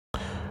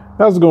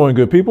How's it going,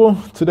 good people?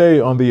 Today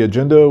on the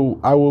agenda,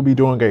 I will be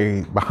doing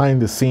a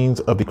behind the scenes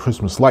of the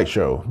Christmas light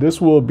show.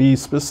 This will be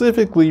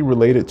specifically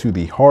related to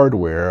the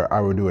hardware.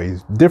 I will do a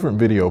different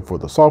video for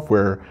the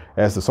software,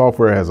 as the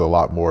software has a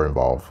lot more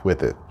involved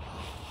with it.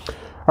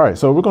 All right,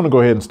 so we're going to go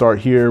ahead and start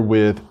here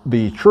with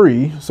the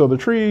tree. So the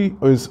tree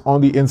is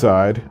on the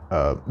inside.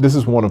 This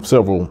is one of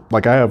several,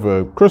 like I have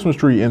a Christmas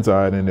tree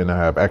inside and then I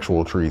have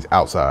actual trees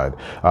outside.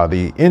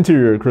 The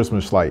interior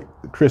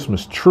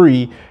Christmas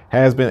tree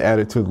has been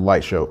added to the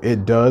light show.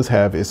 It does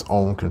have its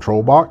own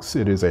control box.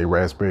 It is a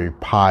Raspberry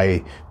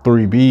Pi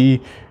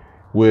 3B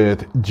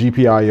with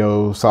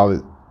GPIO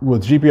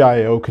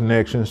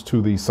connections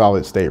to the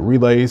solid state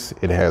relays.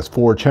 It has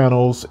 4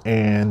 channels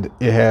and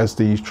it has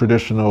these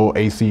traditional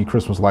AC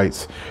Christmas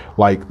lights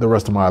like the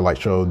rest of my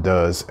light show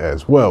does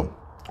as well,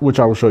 which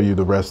I will show you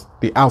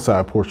the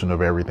outside portion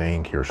of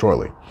everything here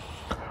shortly.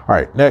 All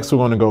right, next we're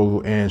going to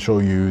go and show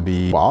you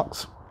the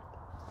box.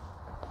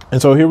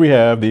 And so here we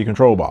have the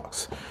control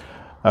box.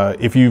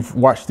 If you've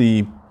watched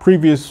the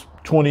previous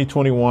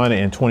 2021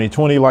 and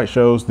 2020 light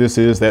shows, this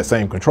is that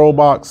same control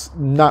box.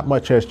 Not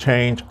much has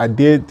changed. I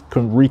did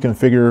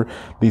reconfigure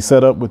the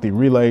setup with the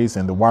relays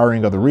and the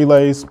wiring of the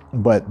relays,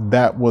 but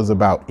that was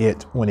about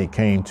it when it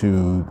came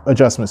to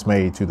adjustments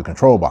made to the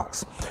control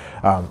box.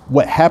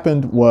 What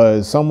happened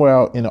was somewhere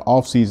out in the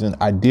off season,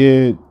 I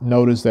did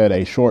notice that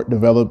a short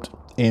developed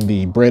in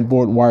the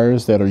breadboard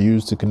wires that are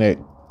used to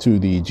connect to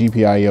the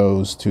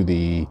GPIOs to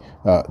the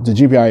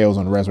GPIOs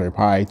on the Raspberry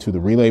Pi to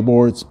the relay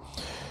boards.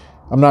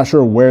 I'm not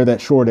sure where that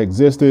short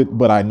existed,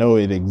 but I know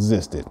it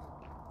existed.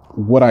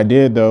 What I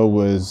did though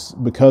was,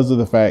 because of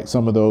the fact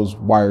some of those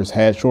wires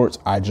had shorts,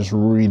 I just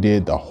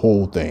redid the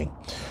whole thing.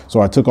 So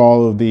I took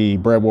all of the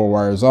breadboard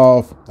wires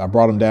off. I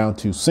brought them down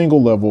to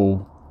single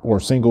level or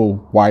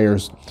single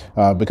wires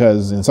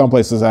because in some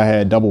places I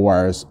had double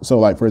wires. So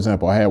like, for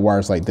example, I had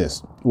wires like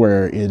this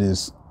where it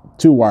is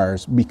 2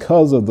 wires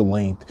because of the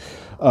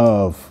length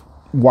of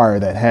wire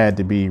that had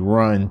to be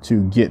run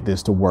to get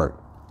this to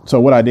work.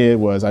 So what I did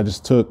was I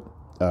just took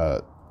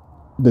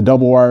the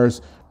double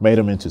wires, made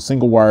them into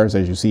single wires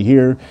as you see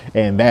here,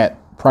 and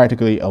that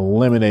practically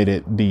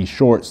eliminated the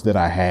shorts that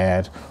I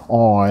had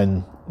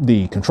on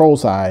the control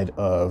side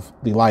of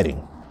the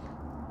lighting.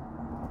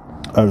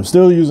 I'm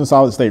still using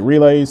solid state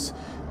relays.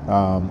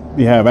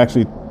 We have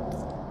actually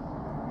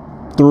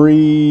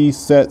 3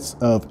 sets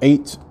of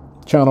 8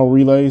 channel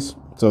relays.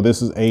 So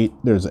this is 8,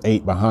 there's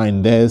 8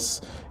 behind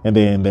this, and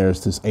then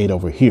there's this 8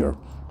 over here.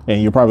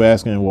 And you're probably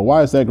asking, well,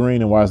 why is that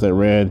green and why is that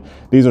red?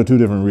 These are 2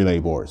 different relay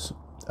boards.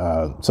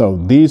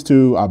 So these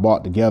 2 I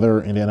bought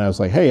together, and then I was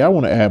like, hey, I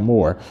want to add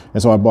more.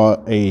 And so I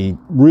bought a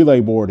relay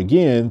board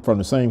again from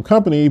the same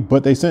company,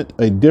 but they sent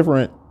a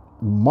different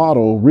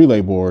model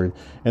relay board,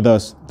 and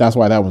thus that's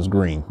why that one's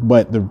green.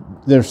 But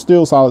they're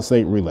still solid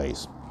state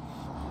relays.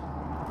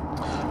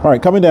 All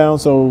right, coming down,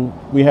 so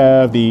we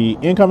have the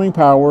incoming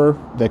power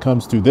that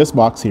comes to this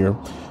box here.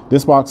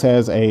 This box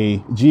has a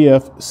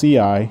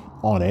GFCI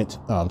on it.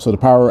 So the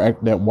power,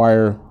 that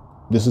wire,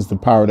 this is the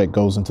power that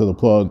goes into the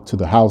plug to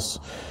the house,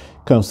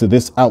 comes to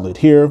this outlet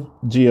here,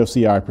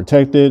 GFCI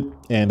protected.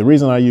 And the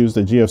reason I use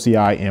the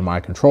GFCI in my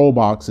control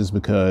box is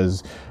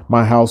because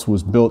my house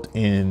was built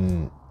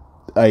in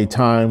a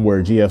time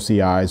where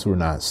GFCIs were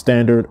not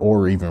standard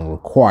or even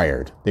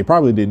required. They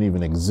probably didn't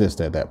even exist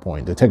at that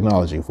point, the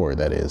technology for it,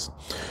 that is.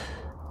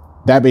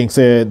 That being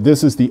said,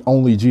 this is the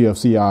only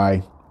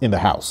GFCI in the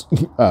house.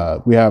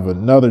 We have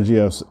another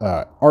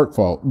arc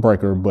fault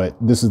breaker, but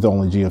this is the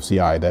only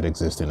GFCI that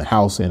exists in the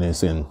house, and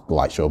it's in the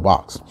light show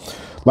box.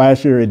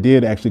 Last year, it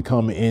did actually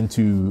come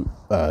into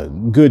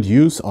good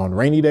use on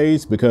rainy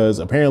days because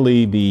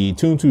apparently the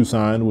Tune2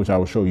 sign, which I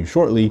will show you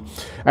shortly,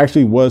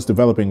 actually was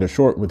developing a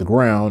short with the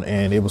ground,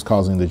 and it was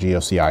causing the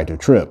GFCI to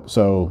trip.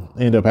 So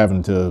ended up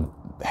having to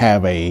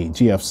have a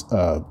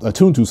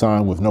Tune2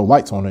 sign with no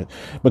lights on it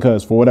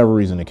because for whatever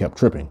reason it kept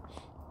tripping.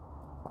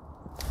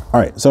 All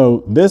right,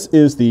 so this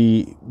is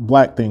the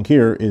black thing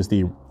here is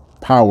the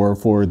power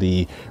for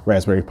the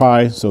Raspberry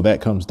Pi. So that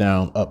comes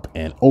down, up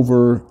and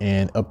over,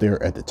 and up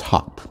there at the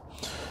top.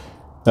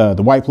 The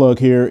white plug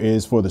here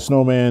is for the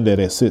snowman that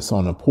it sits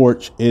on the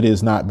porch. It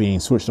is not being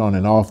switched on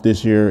and off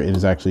this year. It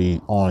is actually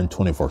on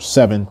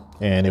 24/7,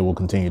 and it will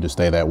continue to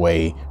stay that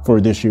way for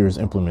this year's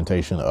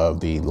implementation of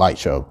the light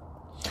show.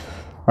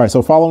 All right,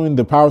 so following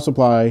the power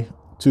supply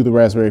to the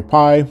Raspberry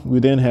Pi, we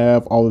then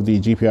have all of the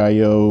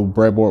GPIO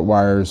breadboard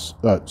wires,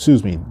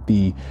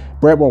 the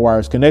breadboard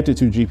wires connected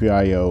to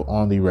GPIO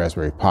on the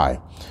Raspberry Pi.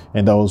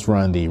 And those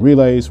run the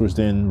relays, which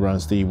then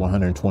runs the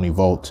 120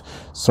 volt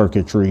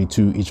circuitry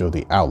to each of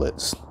the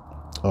outlets.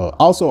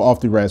 Also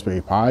off the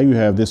Raspberry Pi, you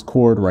have this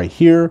cord right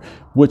here,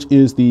 which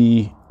is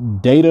the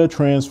data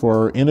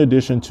transfer in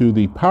addition to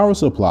the power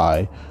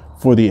supply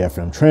for the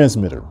FM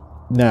transmitter.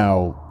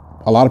 Now,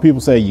 a lot of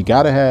people say you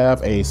got to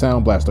have a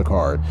Sound Blaster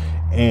card,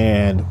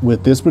 and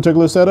with this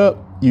particular setup,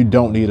 you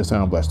don't need a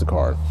Sound Blaster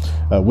card.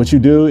 What you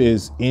do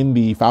is in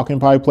the Falcon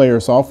Player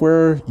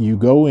software, you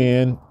go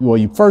in,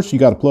 well, first you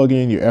got to plug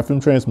in your FM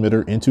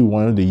transmitter into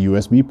one of the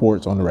USB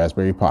ports on the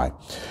Raspberry Pi.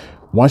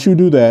 Once you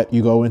do that,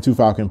 you go into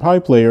Falcon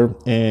Player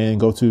and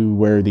go to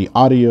where the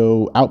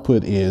audio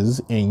output is,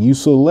 and you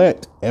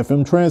select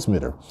FM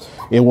transmitter.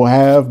 It will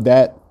have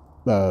that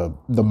the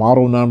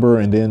model number,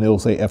 and then it'll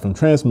say FM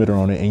transmitter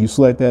on it, and you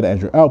select that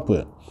as your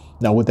output.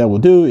 Now what that will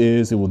do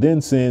is it will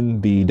then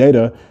send the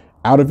data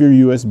out of your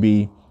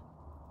USB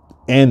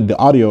and the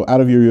audio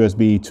out of your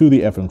USB to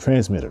the FM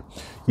transmitter.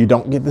 You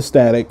don't get the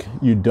static,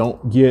 you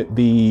don't get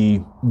the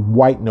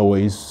white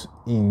noise,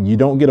 and you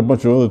don't get a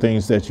bunch of other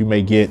things that you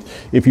may get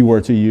if you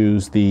were to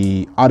use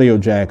the audio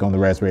jack on the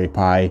Raspberry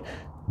Pi,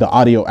 the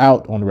audio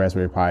out on the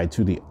Raspberry Pi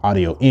to the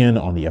audio in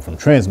on the FM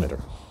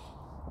transmitter.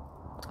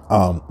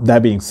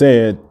 That being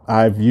said,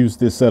 I've used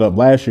this setup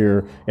last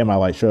year in my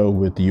light show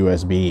with the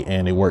USB,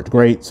 and it worked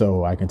great.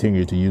 So I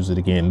continue to use it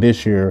again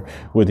this year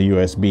with the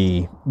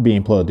USB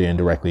being plugged in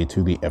directly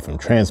to the FM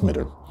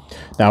transmitter.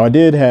 Now I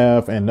did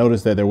have and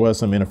noticed that there was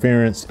some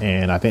interference,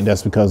 and I think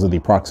that's because of the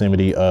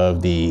proximity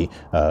of the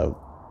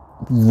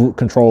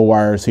control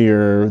wires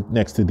here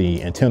next to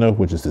the antenna,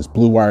 which is this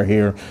blue wire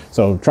here.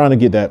 So trying to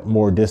get that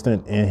more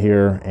distant in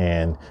here,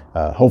 and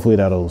hopefully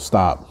that'll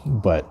stop.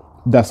 But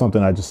that's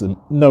something I just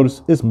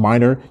noticed. It's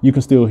minor. You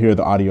can still hear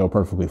the audio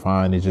perfectly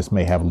fine. It just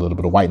may have a little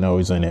bit of white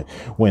noise in it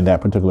when that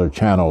particular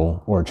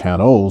channel or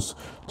channels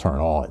turn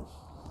on.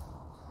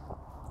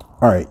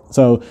 All right,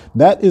 so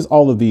that is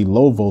all of the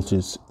low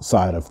voltage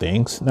side of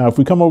things. Now, if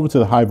we come over to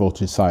the high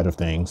voltage side of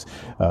things,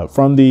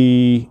 from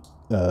the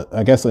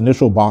I guess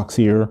initial box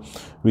here,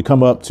 we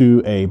come up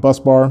to a bus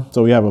bar.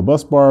 So we have a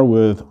bus bar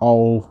with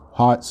all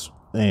hots.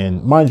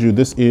 And mind you,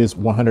 this is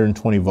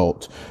 120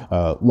 volt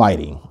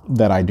lighting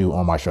that I do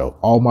on my show.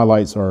 All my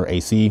lights are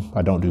AC.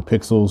 I don't do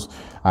pixels.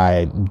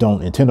 I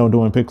don't intend on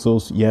doing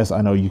pixels. Yes,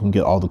 I know you can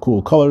get all the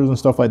cool colors and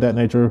stuff like that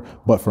nature,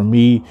 but for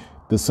me,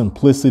 the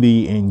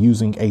simplicity in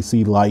using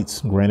AC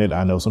lights, granted,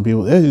 I know some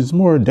people, it is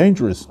more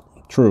dangerous.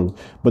 True,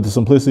 but the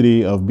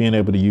simplicity of being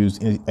able to use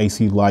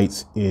AC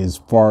lights is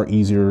far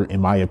easier, in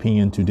my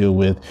opinion, to deal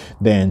with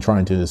than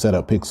trying to set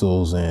up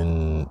pixels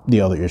and the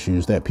other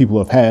issues that people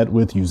have had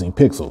with using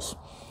pixels.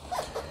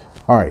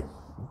 All right,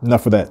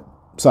 enough of that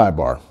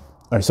sidebar. All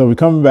right, so we're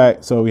coming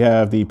back. So we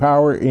have the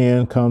power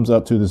in comes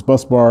up to this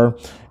bus bar,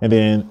 and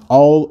then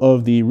all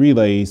of the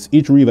relays,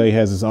 each relay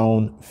has its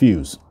own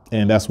fuse,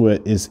 and that's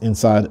what is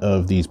inside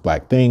of these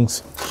black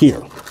things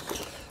here.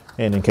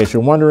 And in case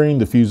you're wondering,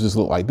 the fuses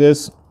look like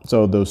this.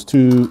 So those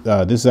two,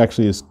 this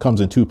actually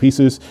comes in two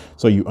pieces.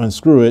 So you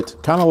unscrew it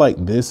kind of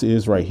like this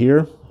is right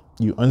here.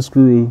 You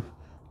unscrew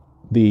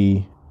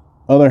the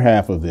other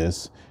half of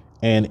this,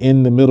 and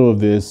in the middle of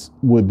this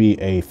would be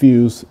a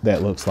fuse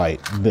that looks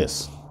like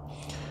this.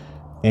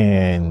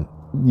 And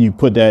you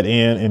put that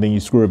in, and then you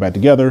screw it back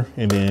together,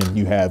 and then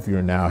you have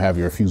now have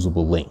your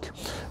fusible link.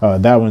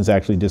 That one's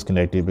actually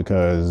disconnected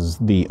because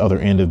the other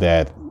end of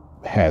that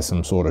has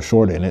some sort of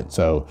short in it.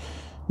 So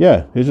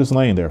yeah, it's just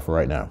laying there for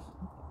right now.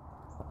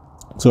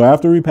 So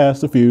after we pass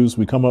the fuse,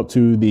 we come up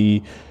to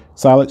the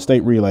solid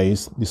state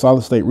relays. The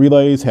solid state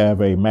relays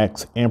have a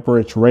max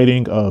amperage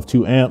rating of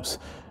 2 amps.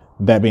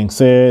 That being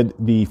said,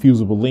 the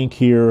fusible link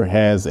here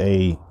has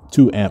a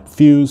 2 amp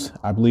fuse.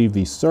 I believe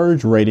the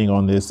surge rating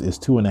on this is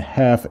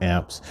 2.5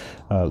 amps.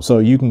 So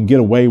you can get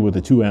away with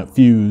a 2 amp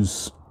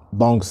fuse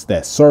long as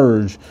that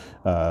surge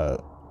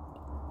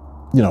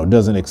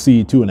doesn't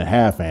exceed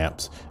 2.5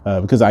 amps,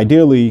 because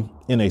ideally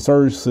in a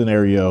surge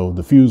scenario,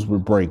 the fuse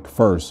would break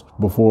first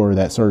before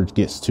that surge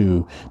gets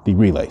to the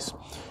relays.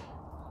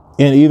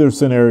 In either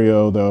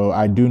scenario, though,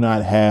 I do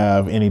not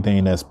have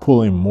anything that's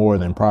pulling more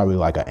than probably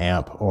like an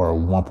amp or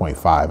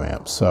 1.5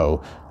 amps.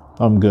 So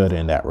I'm good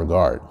in that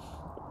regard.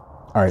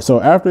 All right,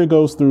 so after it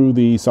goes through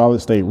the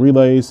solid state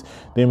relays,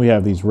 then we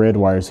have these red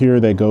wires here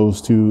that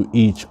goes to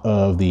each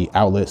of the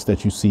outlets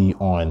that you see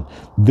on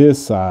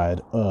this side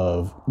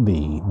of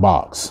the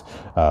box.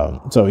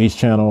 So each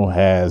channel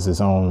has its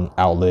own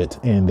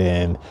outlet, and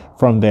then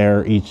from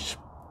there, each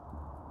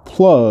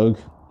plug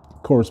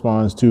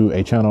corresponds to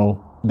a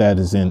channel that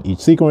is in each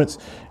sequence,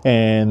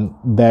 and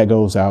that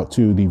goes out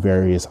to the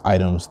various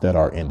items that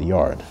are in the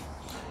yard.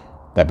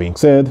 That being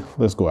said,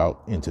 let's go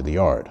out into the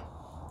yard.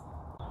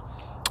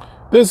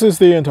 This is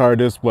the entire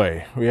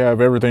display. We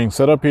have everything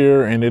set up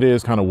here, and it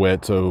is kind of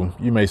wet, so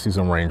you may see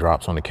some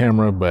raindrops on the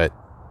camera, but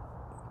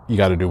you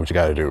got to do what you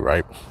got to do,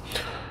 right?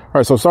 All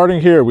right, so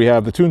starting here, we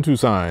have the Tuntu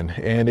sign,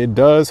 and it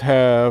does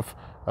have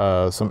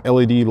some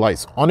LED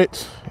lights on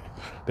it.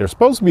 They're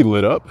supposed to be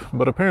lit up,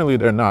 but apparently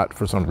they're not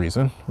for some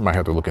reason. You might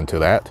have to look into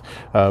that.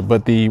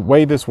 But the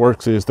way this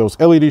works is those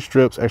LED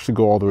strips actually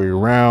go all the way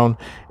around,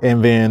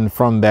 and then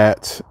from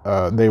that,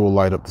 they will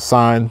light up the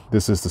sign.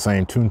 This is the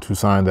same Tuntu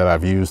sign that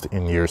I've used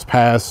in years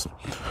past.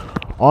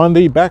 On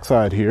the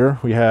backside here,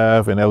 we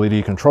have an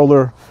LED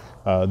controller.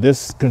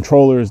 This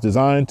controller is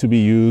designed to be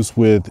used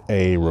with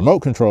a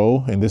remote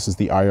control, and this is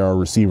the IR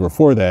receiver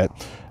for that.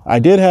 I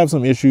did have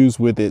some issues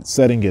with it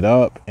setting it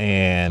up,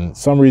 and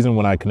some reason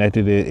when I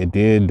connected it, it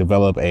did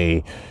develop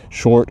a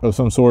short of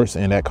some sorts,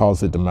 and that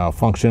caused it to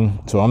malfunction.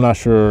 So I'm not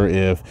sure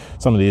if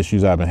some of the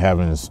issues I've been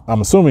having is, I'm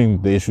assuming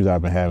the issues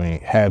I've been having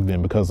have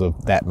been because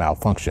of that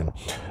malfunction.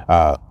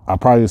 I'll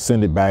probably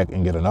send it back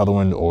and get another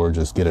one, or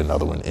just get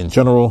another one in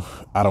general.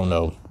 I don't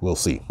know. We'll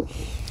see.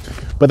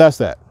 But that's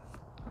that.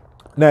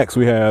 Next,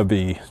 we have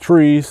the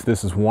trees.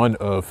 This is one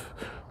of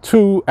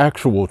 2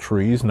 actual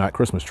trees, not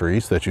Christmas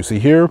trees, that you see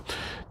here.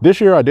 This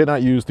year I did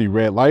not use the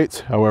red lights.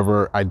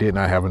 However, I did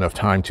not have enough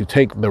time to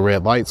take the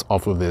red lights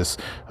off of this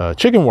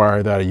chicken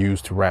wire that I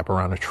used to wrap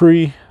around a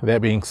tree.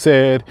 That being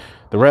said,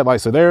 the red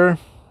lights are there,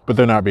 but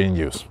they're not being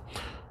used.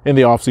 In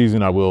the off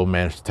season, I will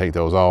manage to take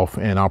those off,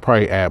 and I'll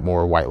probably add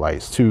more white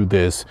lights to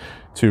this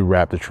to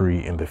wrap the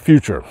tree in the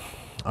future.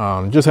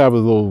 Just have a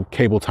little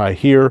cable tie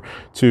here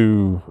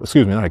to,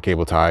 excuse me, not a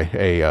cable tie,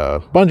 a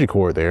bungee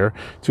cord there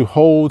to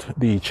hold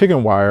the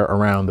chicken wire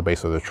around the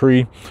base of the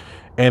tree.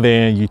 And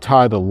then you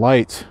tie the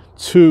light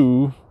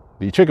to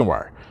the chicken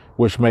wire,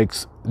 which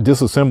makes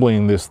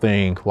disassembling this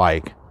thing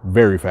like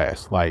very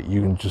fast. Like you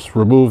can just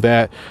remove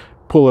that,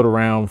 pull it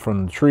around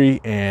from the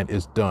tree, and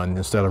it's done,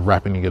 instead of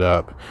wrapping it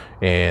up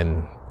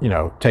and, you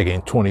know,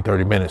 taking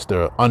 20-30 minutes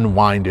to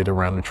unwind it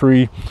around the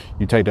tree.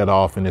 You take that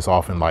off and it's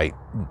off in like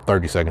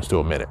 30 seconds to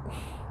a minute.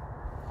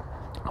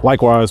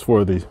 Likewise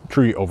for the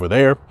tree over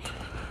there.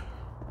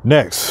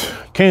 Next,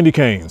 candy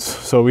canes.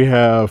 So we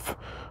have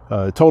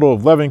a total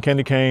of 11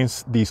 candy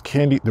canes.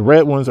 The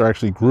red ones are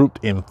actually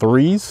grouped in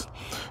 3s.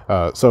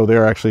 So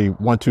they're actually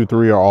 1, 2,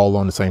 3 are all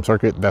on the same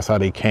circuit. That's how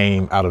they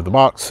came out of the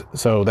box.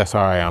 So that's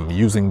how I am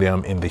using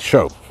them in the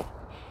show.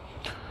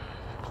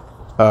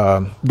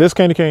 This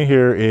candy cane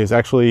here is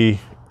actually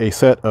a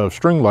set of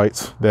string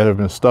lights that have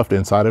been stuffed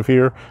inside of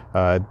here.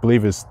 I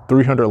believe it's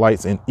 300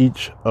 lights in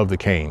each of the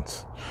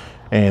canes.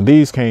 And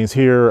these canes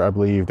here, I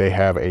believe they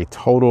have a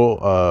total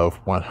of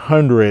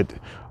 100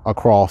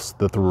 across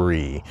the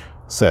 3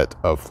 set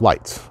of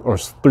lights, or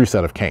 3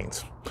 set of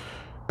canes.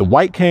 The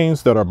white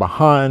canes that are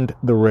behind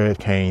the red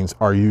canes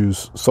are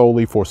used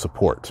solely for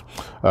support.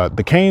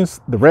 The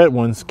red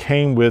ones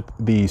came with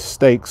the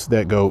stakes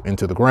that go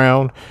into the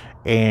ground.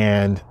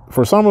 And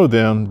for some of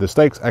them, the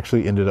stakes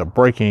actually ended up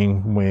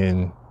breaking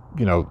when,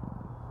 you know,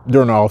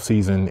 during the off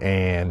season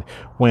and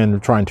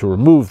when trying to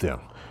remove them.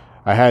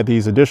 I had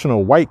these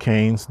additional white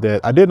canes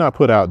that I did not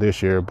put out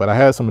this year, but I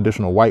had some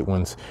additional white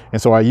ones.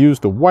 And so I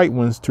used the white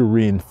ones to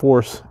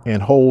reinforce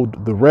and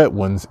hold the red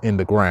ones in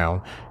the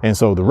ground. And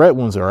so the red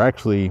ones are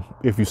actually,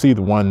 if you see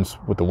the ones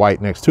with the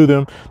white next to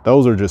them,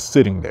 those are just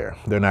sitting there.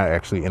 They're not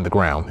actually in the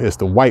ground. It's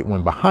the white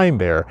one behind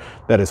there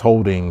that is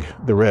holding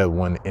the red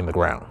one in the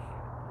ground.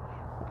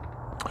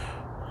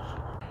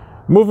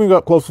 Moving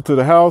up closer to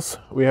the house,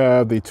 we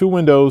have the 2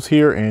 windows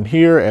here and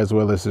here, as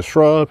well as the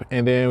shrub.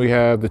 And then we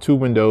have the 2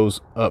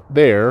 windows up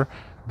there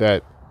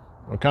that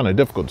are kind of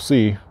difficult to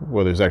see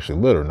whether it's actually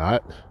lit or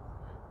not,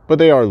 but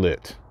they are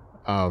lit.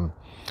 I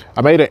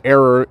made an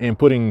error in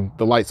putting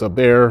the lights up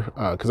there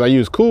because I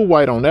used cool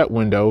white on that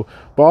window,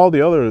 but all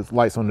the other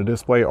lights on the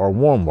display are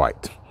warm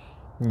white.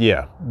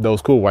 Yeah,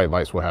 those cool white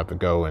lights will have to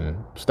go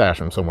and stash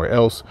them somewhere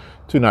else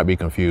to not be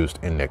confused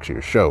in next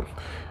year's show.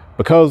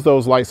 Because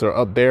those lights are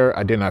up there,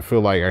 I did not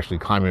feel like actually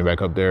climbing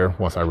back up there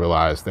once I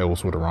realized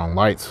those were the wrong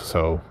lights,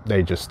 so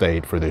they just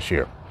stayed for this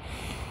year.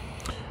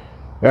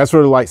 As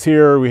for the lights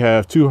here, we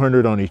have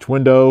 200 on each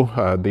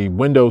window. The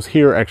windows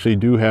here actually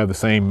do have the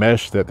same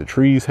mesh that the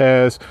trees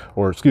has,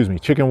 or excuse me,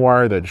 chicken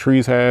wire that the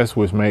trees has,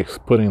 which makes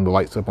putting the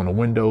lights up on the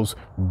windows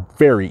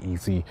very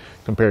easy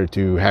compared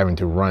to having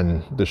to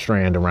run the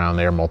strand around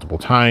there multiple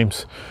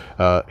times.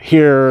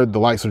 Here, the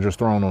lights are just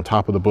thrown on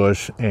top of the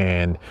bush,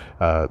 and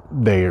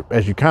they,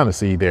 as you kind of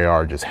see, they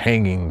are just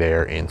hanging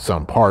there in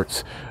some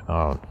parts.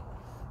 But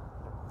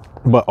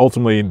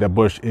ultimately, the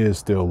bush is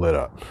still lit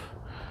up.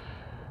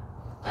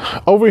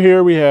 Over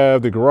here we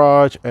have the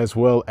garage as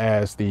well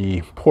as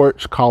the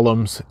porch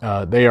columns.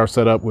 They are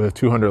set up with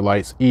 200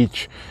 lights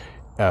each.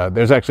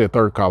 There's actually a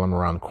third column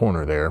around the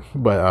corner there,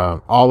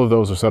 but all of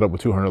those are set up with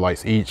 200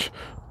 lights each.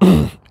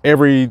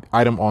 Every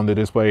item on the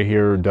display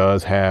here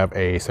does have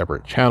a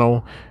separate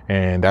channel,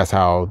 and that's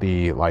how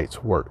the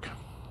lights work.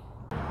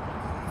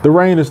 The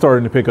rain is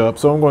starting to pick up,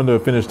 so I'm going to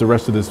finish the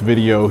rest of this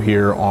video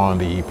here on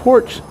the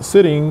porch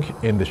sitting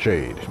in the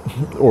shade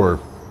or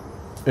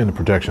in the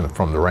protection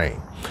from the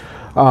rain.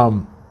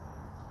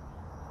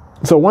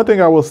 So one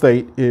thing I will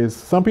state is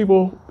some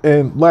people,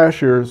 and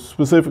last year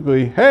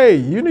specifically, hey,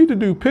 you need to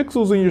do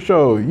pixels in your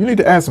show. You need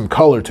to add some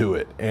color to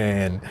it.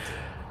 And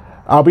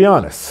I'll be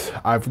honest,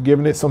 I've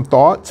given it some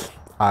thought.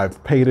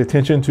 I've paid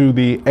attention to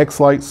the X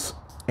lights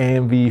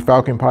and the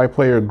Falcon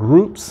Player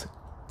groups.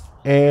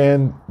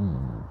 And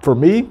for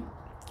me,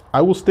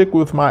 I will stick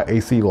with my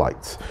AC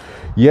lights.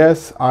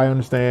 Yes, I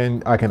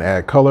understand I can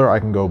add color.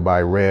 I can go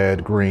by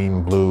red,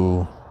 green,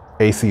 blue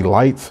AC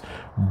lights.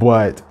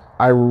 But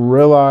I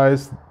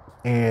realized,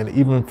 and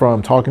even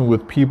from talking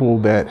with people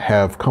that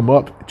have come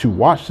up to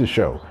watch the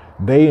show,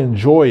 they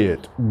enjoy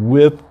it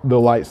with the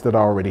lights that I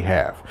already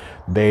have.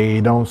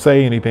 They don't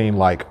say anything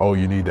like, oh,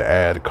 you need to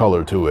add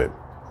color to it.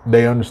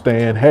 They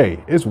understand,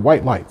 hey, it's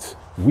white lights.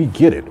 We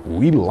get it.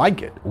 We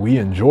like it. We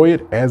enjoy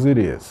it as it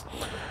is.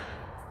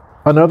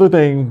 Another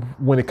thing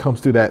when it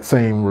comes to that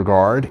same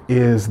regard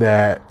is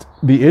that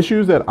the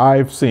issues that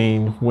I've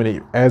seen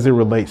as it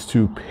relates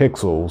to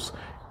pixels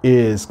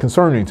is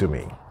concerning to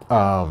me.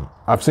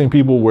 I've seen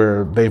people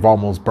where they've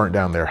almost burnt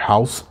down their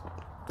house.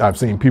 I've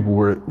seen people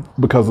where,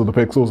 because of the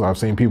pixels, I've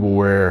seen people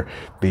where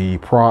the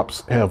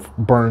props have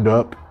burned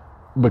up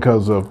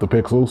because of the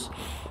pixels.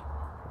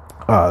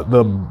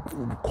 The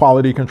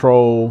quality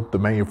control, the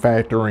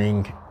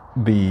manufacturing,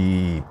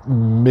 the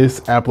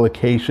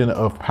misapplication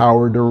of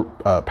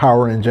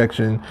power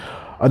injection,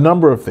 a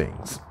number of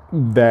things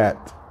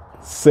that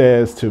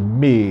says to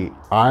me,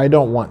 I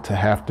don't want to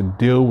have to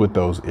deal with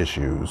those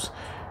issues.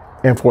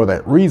 And for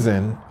that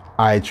reason,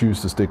 I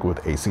choose to stick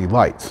with AC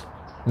lights.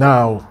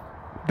 Now,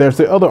 there's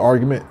the other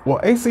argument. Well,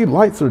 AC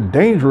lights are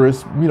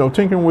dangerous,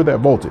 tinkering with that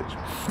voltage.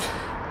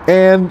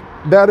 And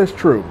that is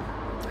true.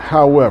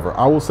 However,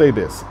 I will say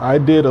this. I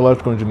did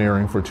electrical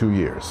engineering for 2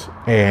 years.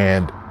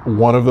 And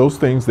one of those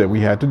things that we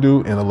had to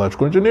do in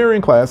electrical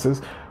engineering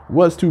classes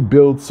was to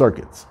build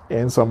circuits.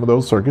 And some of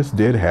those circuits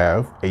did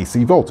have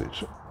AC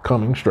voltage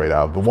coming straight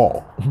out of the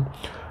wall.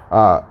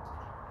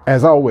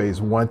 As always,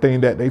 one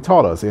thing that they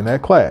taught us in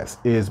that class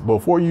is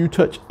before you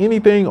touch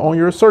anything on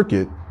your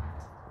circuit,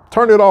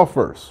 turn it off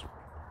first.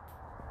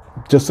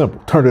 Just simple,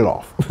 turn it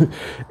off.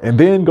 And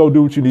then go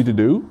do what you need to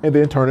do and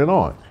then turn it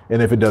on.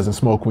 And if it doesn't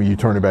smoke when you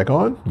turn it back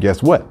on,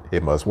 guess what?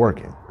 It must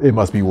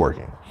be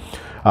working.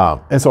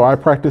 And so I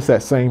practice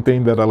that same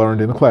thing that I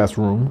learned in the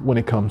classroom when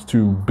it comes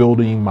to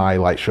building my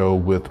light show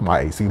with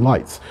my AC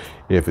lights.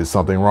 If there's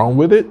something wrong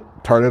with it,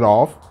 turn it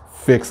off,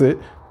 fix it,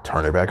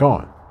 turn it back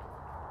on.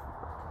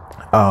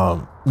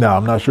 Now,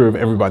 I'm not sure if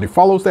everybody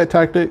follows that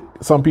tactic.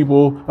 Some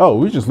people,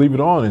 we just leave it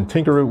on and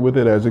tinker with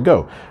it as it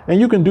go. And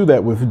you can do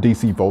that with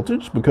DC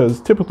voltage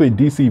because typically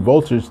DC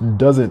voltage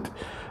doesn't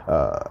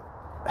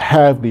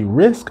have the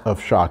risk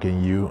of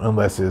shocking you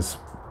unless it's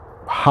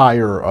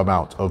higher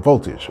amount of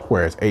voltage.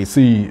 Whereas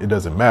AC, it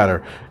doesn't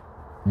matter.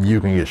 You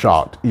can get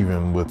shocked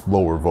even with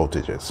lower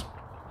voltages.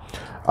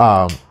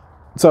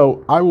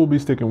 So I will be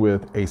sticking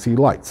with AC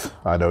lights.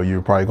 I know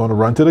you're probably going to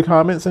run to the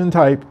comments and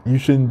type, you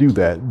shouldn't do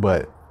that,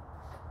 but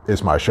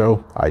it's my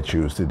show. I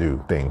choose to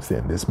do things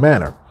in this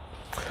manner.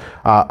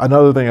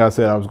 Another thing I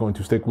said I was going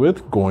to stick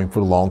with going for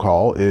the long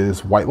haul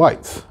is white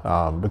lights,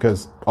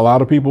 because a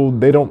lot of people,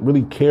 they don't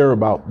really care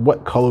about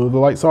what color the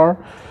lights are.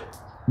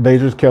 They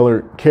just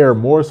care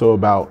more so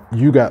about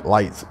you got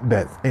lights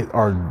that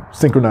are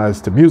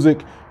synchronized to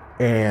music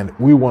and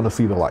we want to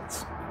see the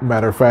lights.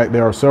 Matter of fact,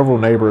 there are several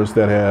neighbors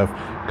that have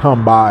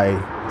come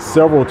by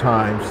several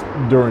times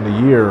during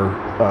the year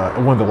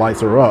when the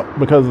lights are up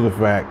because of the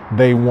fact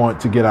they want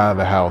to get out of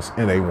the house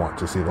and they want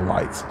to see the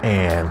lights.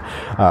 And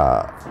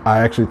I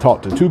actually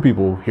talked to two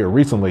people here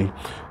recently.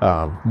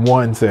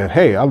 One said,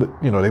 hey,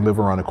 they live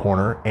around the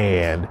corner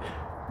and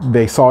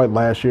they saw it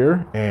last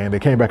year and they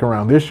came back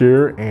around this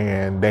year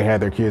and they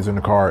had their kids in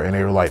the car and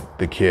they were like,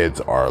 the kids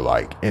are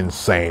like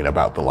insane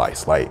about the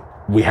lights. Like,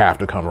 we have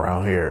to come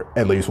around here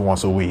at least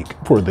once a week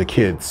for the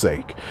kids'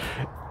 sake.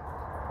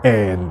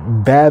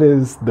 And that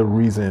is the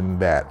reason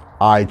that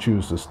I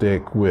choose to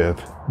stick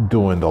with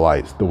doing the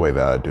lights the way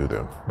that I do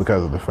them,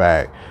 because of the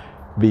fact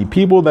the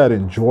people that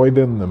enjoy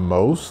them the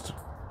most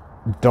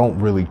don't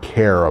really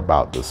care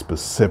about the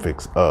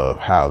specifics of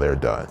how they're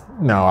done.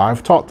 Now,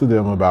 I've talked to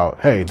them about,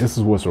 hey, this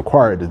is what's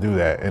required to do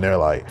that. And they're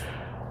like,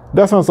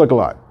 that sounds like a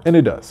lot. And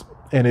it does.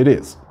 And it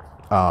is.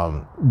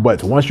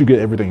 But once you get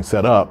everything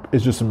set up,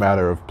 it's just a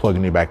matter of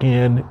plugging it back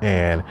in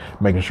and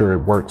making sure it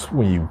works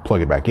when you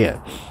plug it back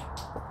in.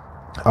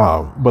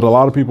 But a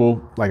lot of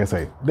people, like I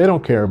say, they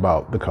don't care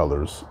about the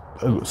colors.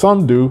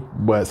 Some do,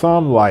 but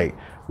some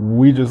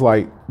we just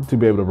like to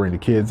be able to bring the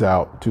kids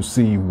out to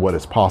see what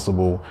is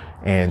possible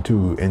and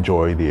to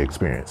enjoy the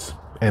experience.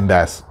 And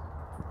that's,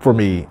 for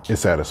me, is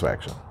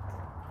satisfaction.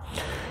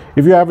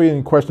 If you have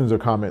any questions or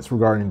comments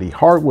regarding the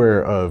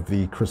hardware of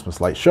the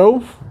Christmas light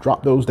show,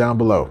 drop those down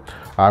below.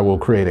 I will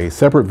create a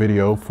separate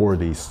video for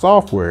the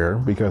software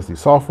because the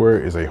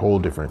software is a whole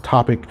different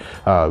topic.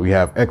 We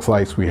have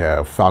X-Lights, we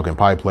have Falcon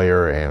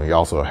Player, and we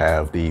also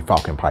have the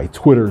Falcon Pi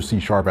Twitter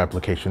C#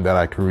 application that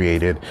I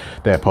created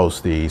that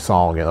posts the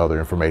song and other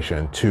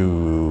information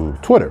to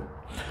Twitter.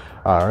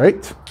 All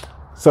right,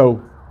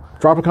 so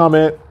drop a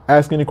comment,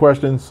 ask any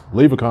questions,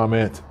 leave a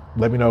comment,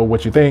 let me know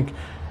what you think.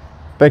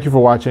 Thank you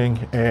for watching,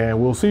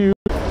 and we'll see you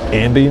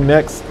in the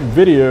next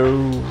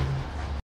video.